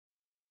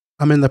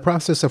I'm in the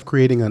process of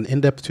creating an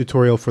in-depth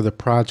tutorial for the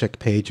project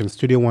page in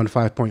Studio One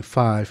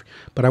 5.5,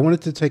 but I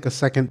wanted to take a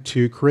second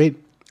to create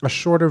a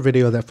shorter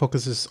video that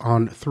focuses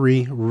on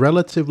 3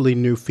 relatively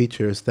new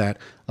features that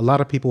a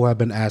lot of people have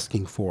been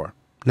asking for.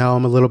 Now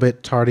I'm a little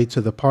bit tardy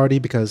to the party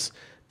because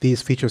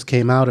these features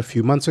came out a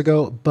few months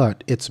ago,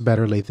 but it's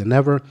better late than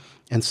never.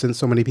 And since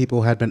so many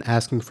people had been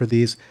asking for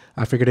these,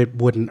 I figured it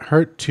wouldn't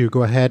hurt to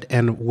go ahead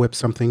and whip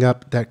something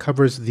up that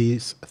covers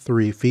these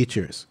 3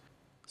 features.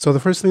 So the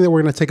first thing that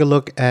we're going to take a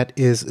look at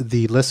is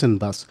the Listen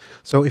Bus.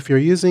 So if you're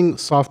using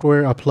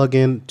software, a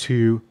plugin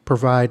to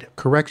provide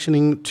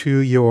correctioning to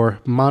your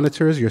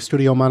monitors, your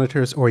studio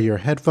monitors, or your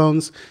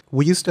headphones,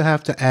 we used to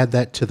have to add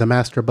that to the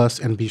master bus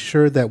and be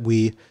sure that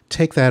we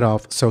take that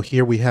off. So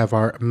here we have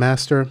our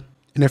master.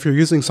 And if you're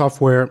using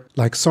software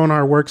like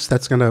SonarWorks,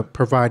 that's going to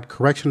provide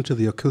correction to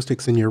the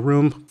acoustics in your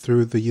room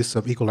through the use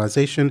of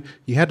equalization,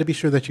 you had to be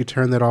sure that you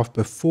turn that off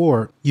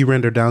before you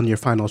render down your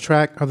final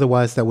track.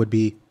 Otherwise, that would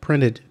be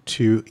printed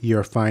to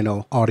your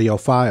final audio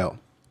file.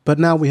 But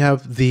now we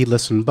have the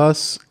Listen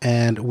Bus,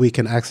 and we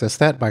can access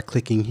that by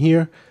clicking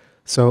here.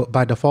 So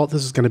by default,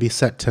 this is going to be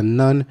set to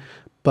none.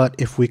 But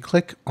if we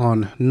click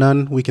on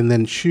none, we can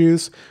then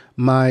choose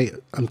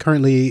I'm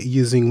currently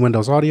using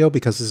Windows Audio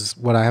because this is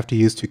what I have to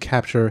use to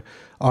capture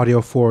audio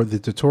for the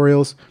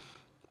tutorials.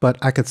 But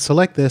I could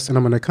select this, and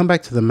I'm going to come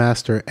back to the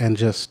master and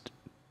just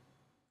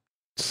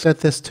set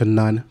this to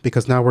none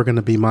because now we're going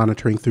to be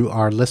monitoring through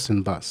our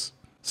Listen Bus.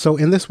 So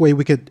in this way,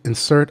 we could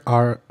insert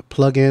our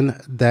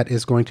plugin that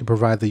is going to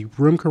provide the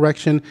room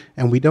correction,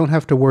 and we don't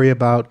have to worry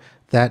about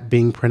that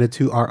being printed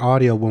to our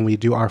audio when we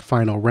do our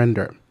final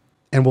render.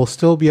 And we'll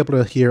still be able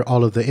to hear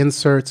all of the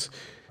inserts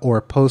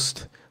or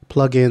post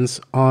plugins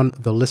on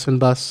the Listen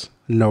Bus,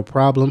 no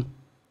problem.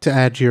 To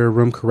add your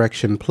room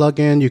correction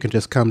plugin, you can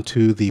just come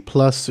to the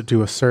plus,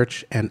 do a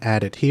search, and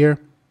add it here.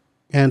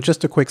 And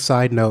just a quick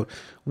side note,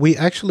 we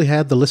actually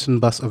had the Listen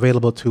Bus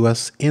available to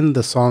us in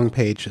the song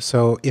page.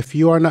 So if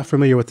you are not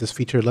familiar with this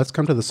feature, let's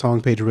come to the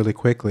song page really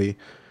quickly.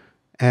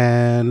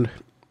 And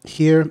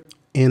here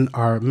in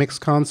our mix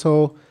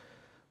console,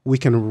 we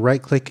can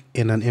right click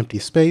in an empty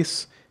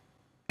space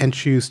and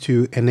choose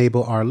to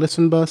enable our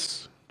Listen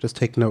Bus. Just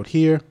take note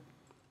here.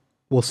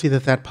 We'll see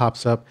that that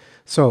pops up.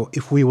 So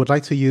if we would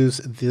like to use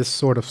this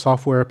sort of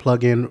software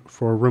plugin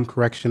for room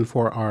correction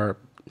for our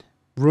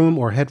room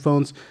or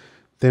headphones,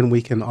 then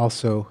we can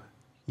also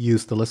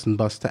use the Listen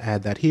Bus to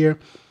add that here.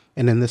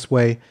 And in this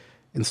way,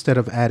 instead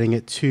of adding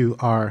it to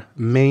our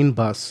main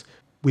bus,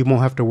 we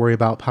won't have to worry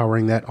about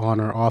powering that on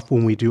or off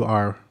when we do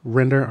our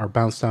render or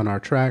bounce down our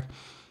track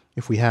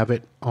if we have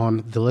it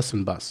on the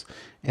Listen Bus.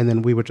 And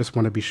then we would just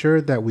want to be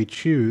sure that we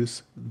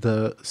choose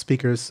the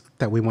speakers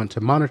that we want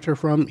to monitor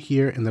from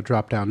here in the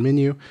drop-down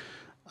menu.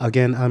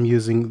 Again, I'm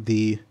using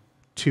the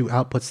 2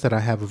 outputs that I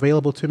have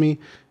available to me.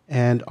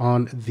 And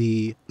on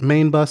the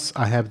main bus,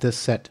 I have this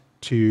set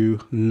to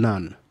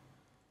none.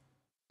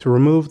 To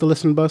remove the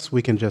Listen Bus,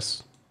 we can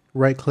just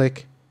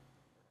right-click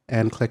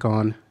and click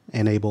on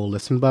Enable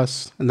Listen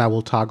Bus, and that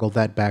will toggle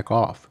that back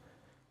off.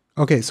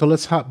 Okay, so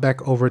let's hop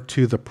back over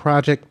to the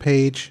project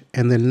page,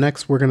 and then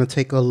next we're going to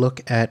take a look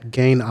at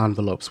gain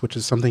envelopes, which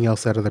is something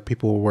else that other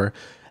people were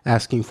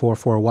asking for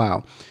a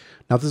while.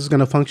 Now this is going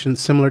to function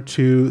similar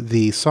to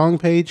the song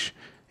page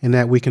in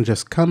that we can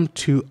just come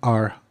to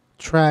our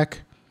track,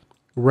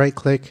 right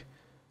click,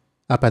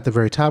 up at the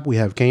very top we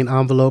have gain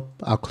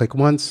envelope. I'll click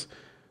once.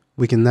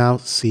 We can now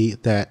see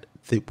that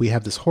we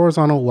have this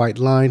horizontal white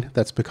line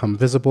that's become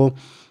visible,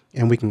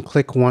 and we can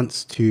click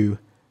once to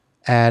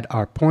add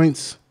our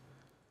points.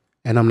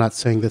 And I'm not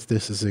saying that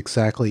this is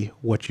exactly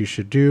what you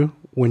should do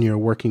when you're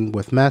working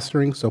with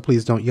mastering, so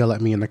please don't yell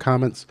at me in the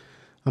comments.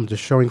 I'm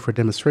just showing for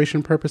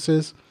demonstration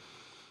purposes.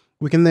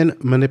 We can then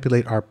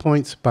manipulate our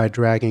points by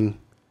dragging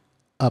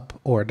up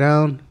or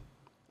down,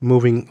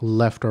 moving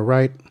left or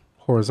right,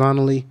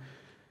 horizontally.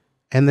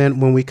 And then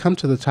when we come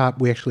to the top,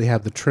 we actually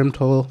have the trim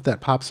tool that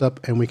pops up,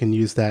 and we can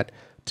use that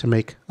to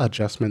make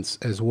adjustments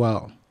as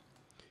well.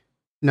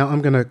 Now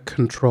I'm going to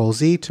Control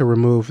Z to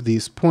remove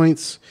these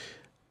points.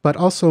 But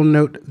also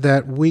note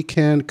that we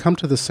can come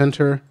to the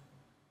center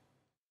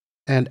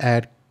and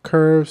add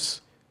curves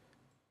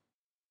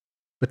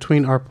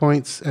between our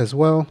points as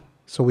well.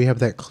 So we have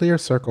that clear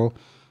circle,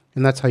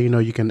 and that's how you know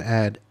you can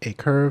add a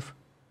curve.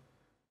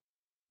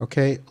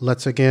 Okay,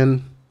 let's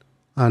again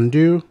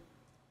undo.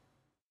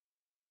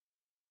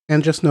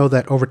 And just know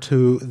that over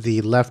to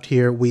the left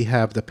here, we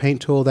have the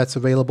paint tool that's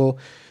available.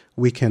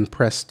 We can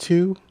press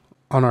 2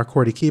 on our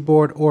QWERTY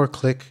keyboard or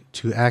click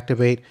to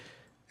activate.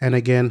 And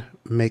again,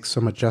 make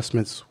some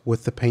adjustments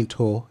with the paint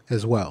tool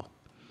as well.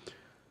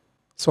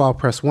 So I'll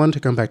press 1 to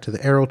come back to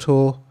the arrow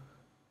tool.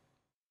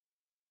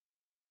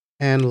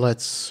 And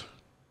let's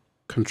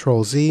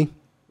Control Z,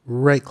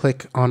 right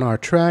click on our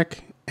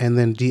track, and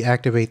then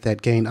deactivate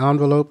that gain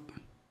envelope.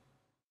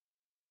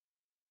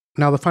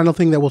 Now the final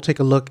thing that we'll take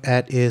a look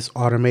at is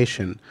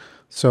automation.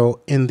 So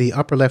in the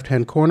upper left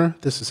hand corner,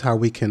 this is how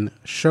we can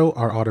show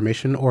our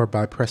automation, or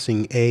by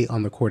pressing A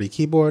on the QWERTY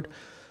keyboard.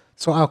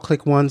 So I'll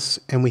click once,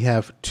 and we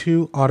have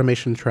 2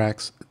 automation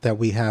tracks that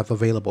we have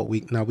available.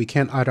 Now we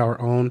can't add our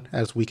own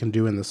as we can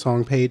do in the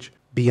song page.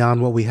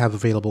 Beyond what we have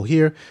available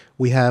here,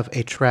 we have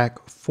a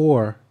track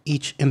for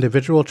each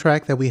individual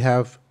track that we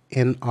have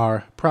in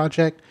our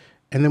project,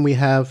 and then we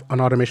have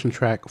an automation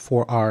track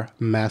for our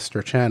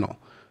master channel.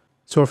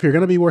 So if you're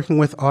going to be working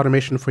with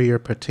automation for your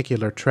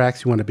particular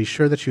tracks, you want to be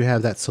sure that you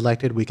have that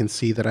selected. We can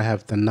see that I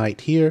have the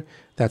night here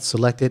that's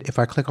selected. If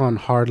I click on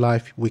Hard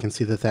Life, we can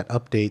see that that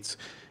updates,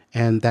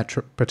 and that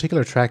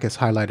particular track is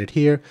highlighted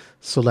here.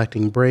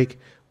 Selecting break,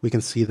 we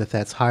can see that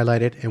that's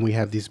highlighted, and we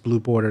have these blue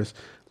borders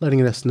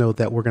letting us know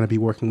that we're going to be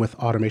working with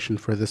automation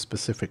for this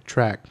specific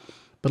track.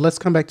 But let's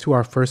come back to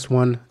our first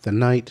one, the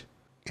night.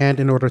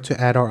 And in order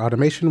to add our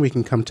automation, we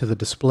can come to the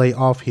display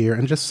off here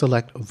and just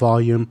select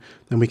volume.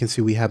 Then we can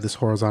see we have this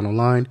horizontal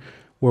line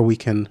where we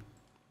can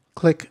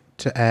click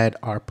to add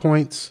our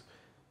points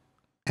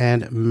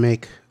and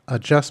make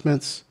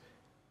adjustments.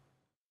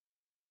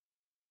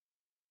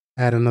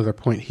 Add another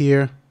point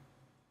here.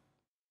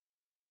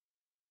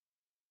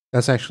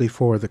 That's actually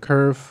for the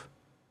curve.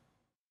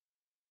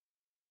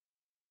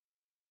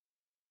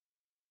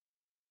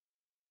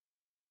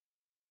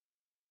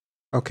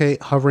 Okay,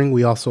 hovering,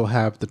 we also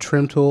have the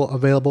trim tool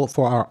available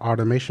for our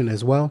automation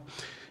as well.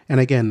 And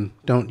again,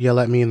 don't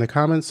yell at me in the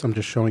comments. I'm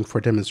just showing for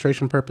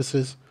demonstration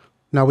purposes.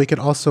 Now we could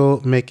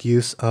also make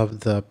use of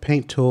the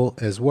paint tool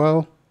as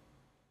well.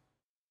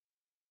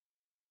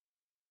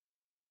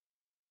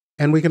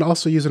 And we can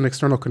also use an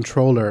external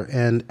controller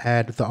and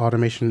add the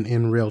automation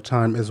in real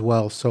time as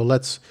well. So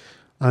let's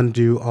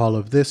undo all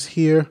of this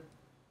here.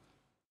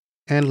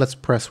 And let's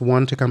press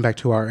 1 to come back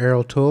to our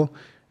arrow tool.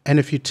 And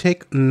if you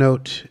take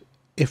note,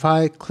 if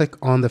I click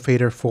on the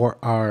fader for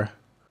our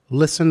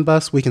listen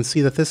bus, we can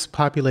see that this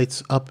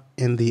populates up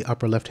in the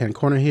upper left-hand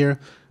corner here.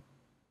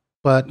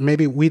 But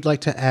maybe we'd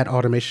like to add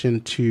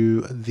automation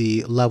to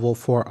the level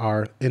for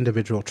our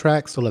individual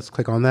tracks. So let's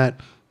click on that.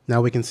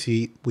 Now we can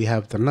see we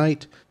have the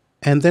night.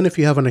 And then if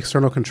you have an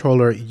external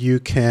controller, you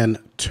can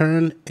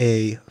turn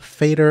a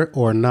fader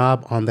or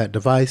knob on that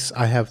device.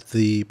 I have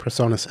the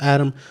PreSonus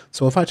Atom.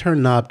 So if I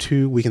turn knob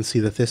 2, we can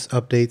see that this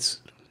updates.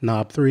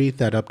 Knob 3,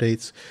 that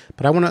updates.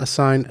 But I want to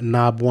assign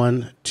knob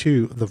 1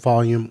 to the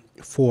volume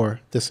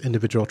for this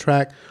individual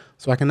track.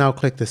 So I can now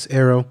click this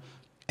arrow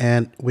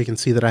and we can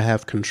see that I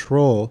have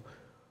control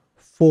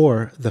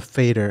for the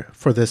fader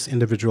for this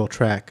individual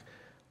track,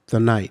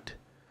 the night.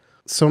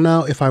 So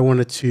now if I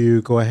wanted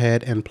to go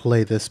ahead and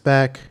play this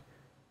back,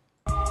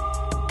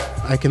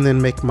 I can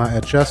then make my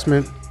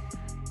adjustment,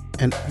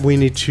 and we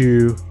need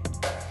to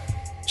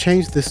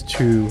change this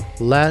to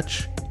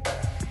latch.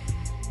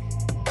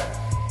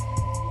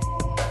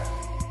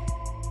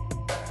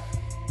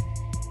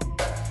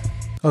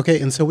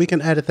 Okay, and so we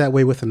can add it that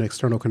way with an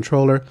external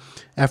controller.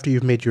 After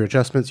you've made your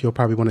adjustments, you'll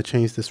probably want to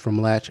change this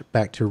from latch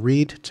back to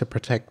read to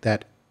protect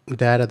that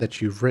data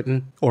that you've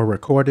written or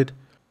recorded.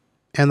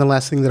 And the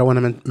last thing that I want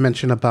to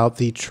mention about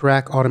the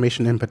track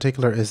automation in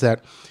particular is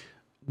that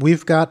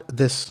we've got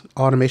this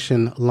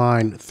automation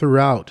line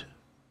throughout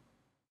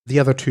the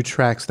other 2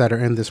 tracks that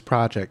are in this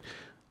project.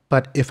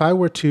 But if I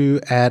were to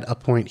add a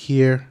point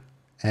here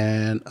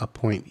and a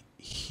point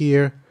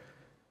here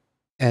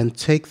and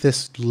take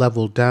this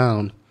level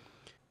down,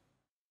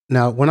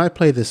 now when I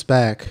play this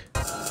back,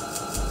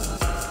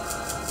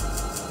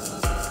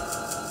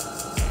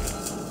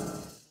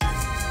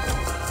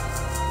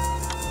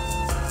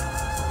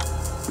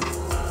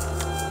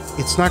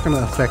 it's not going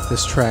to affect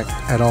this track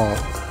at all.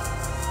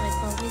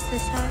 Like always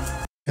this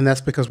time? And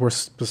that's because we're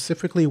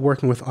specifically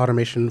working with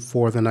automation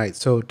for the night.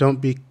 So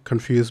don't be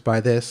confused by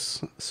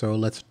this. So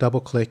let's double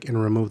click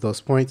and remove those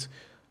points.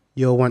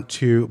 You'll want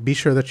to be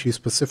sure that you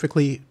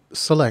specifically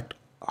select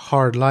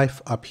Hard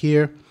Life up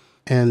here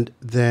and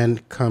then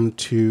come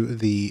to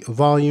the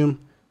volume.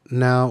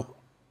 Now,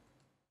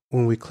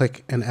 when we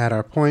click and add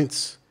our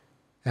points,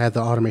 add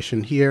the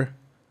automation here,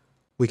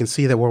 we can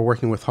see that we're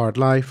working with Hard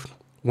Life.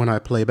 When I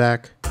play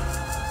back,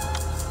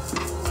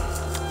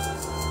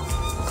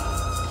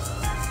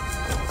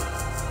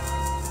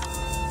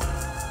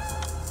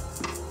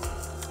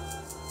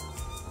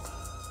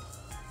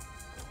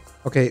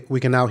 okay,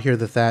 we can now hear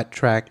that that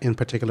track in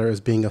particular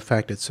is being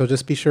affected. So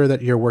just be sure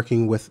that you're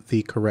working with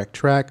the correct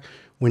track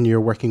when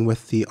you're working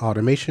with the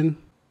automation.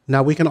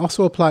 Now we can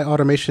also apply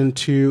automation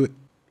to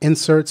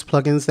inserts,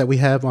 plugins that we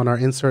have on our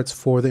inserts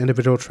for the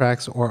individual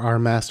tracks or our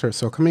master.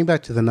 So coming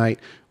back to the night,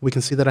 we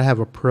can see that I have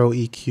a Pro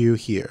EQ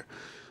here.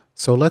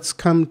 So let's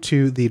come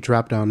to the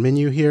drop-down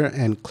menu here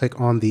and click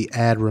on the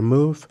Add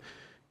Remove.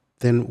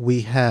 Then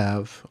we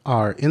have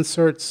our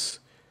inserts.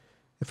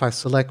 If I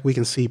select, we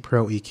can see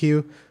Pro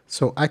EQ.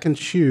 So I can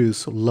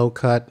choose low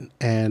cut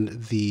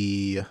and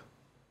the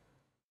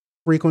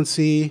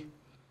frequency,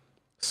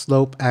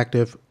 slope,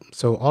 active.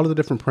 So all of the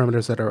different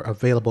parameters that are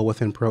available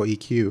within Pro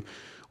EQ,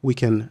 we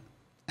can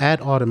add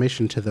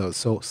automation to those.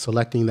 So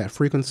selecting that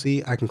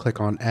frequency, I can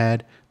click on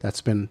Add.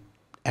 That's been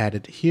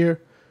added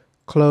here.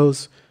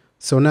 Close.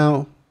 So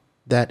now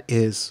that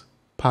is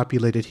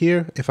populated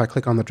here. If I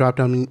click on the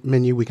drop-down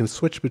menu, we can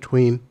switch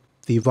between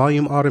the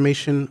volume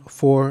automation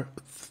for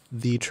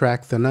the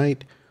track The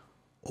Night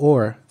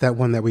or that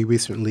one that we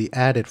recently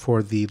added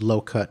for the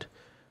low cut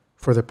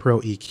for the Pro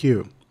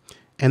EQ,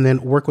 and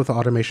then work with the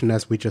automation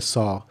as we just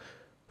saw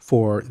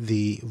for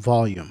the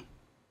volume.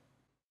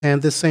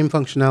 And this same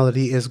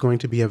functionality is going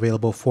to be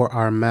available for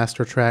our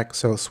master track.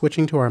 So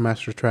switching to our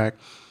master track,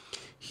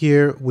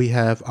 here we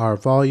have our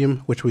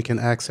volume, which we can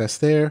access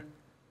there.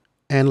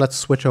 And let's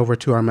switch over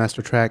to our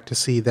master track to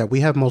see that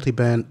we have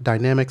multiband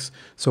dynamics.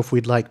 So if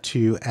we'd like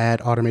to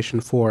add automation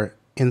for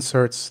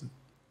inserts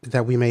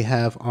that we may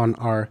have on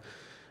our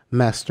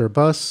master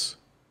bus,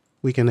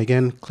 we can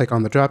again click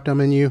on the drop-down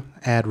menu,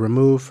 add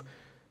remove.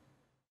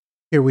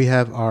 Here we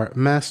have our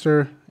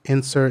master,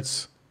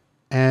 inserts,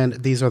 and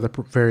these are the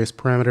various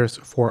parameters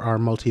for our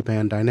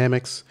multiband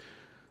dynamics.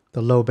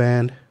 The low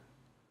band,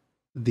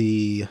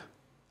 the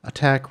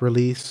attack,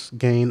 release,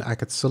 gain, I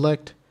could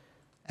select,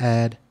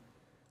 add,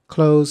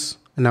 close,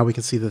 and now we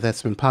can see that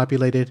that's been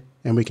populated,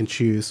 and we can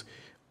choose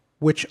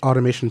which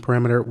automation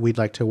parameter we'd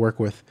like to work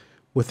with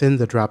within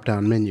the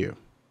drop-down menu.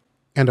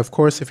 And of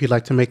course, if you'd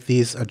like to make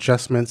these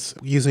adjustments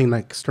using an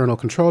external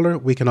controller,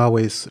 we can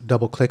always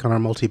double click on our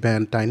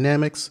multiband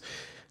dynamics,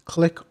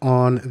 click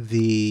on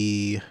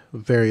the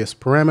various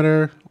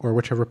parameter or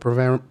whichever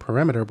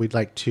parameter we'd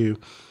like to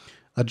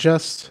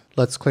adjust.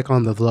 Let's click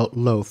on the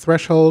low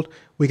threshold.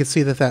 We can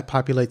see that that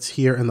populates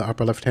here in the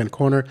upper left-hand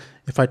corner.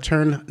 If I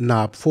turn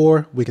knob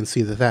 4, we can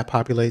see that that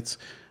populates,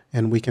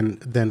 and we can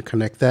then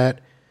connect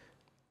that.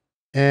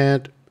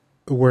 And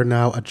we're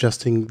now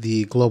adjusting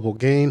the global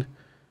gain.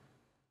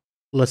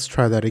 Let's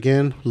try that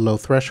again. Low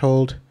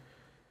threshold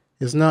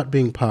is not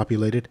being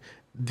populated.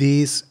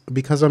 These,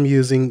 because I'm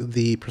using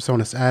the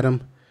PreSonus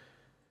Atom,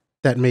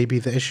 that may be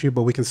the issue,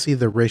 but we can see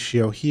the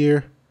ratio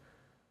here.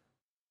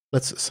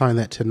 Let's assign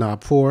that to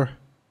knob 4.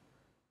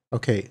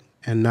 Okay,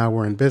 and now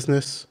we're in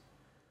business.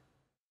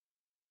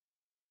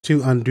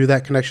 To undo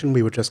that connection,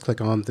 we would just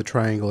click on the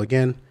triangle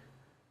again.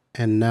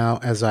 And now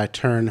as I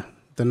turn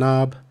the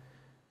knob,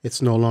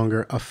 it's no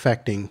longer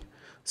affecting.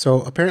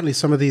 So apparently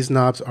some of these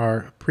knobs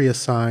are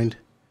pre-assigned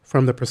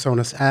from the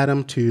PreSonus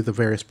Atom to the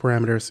various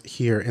parameters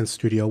here in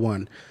Studio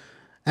One.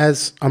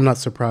 As I'm not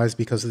surprised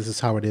because this is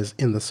how it is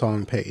in the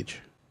song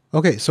page.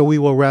 Okay, so we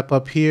will wrap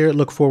up here.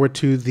 Look forward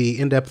to the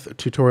in-depth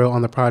tutorial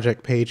on the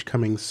project page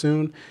coming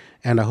soon.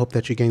 And I hope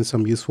that you gain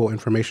some useful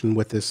information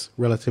with this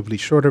relatively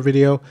shorter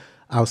video.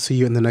 I'll see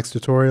you in the next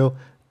tutorial.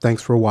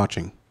 Thanks for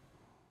watching.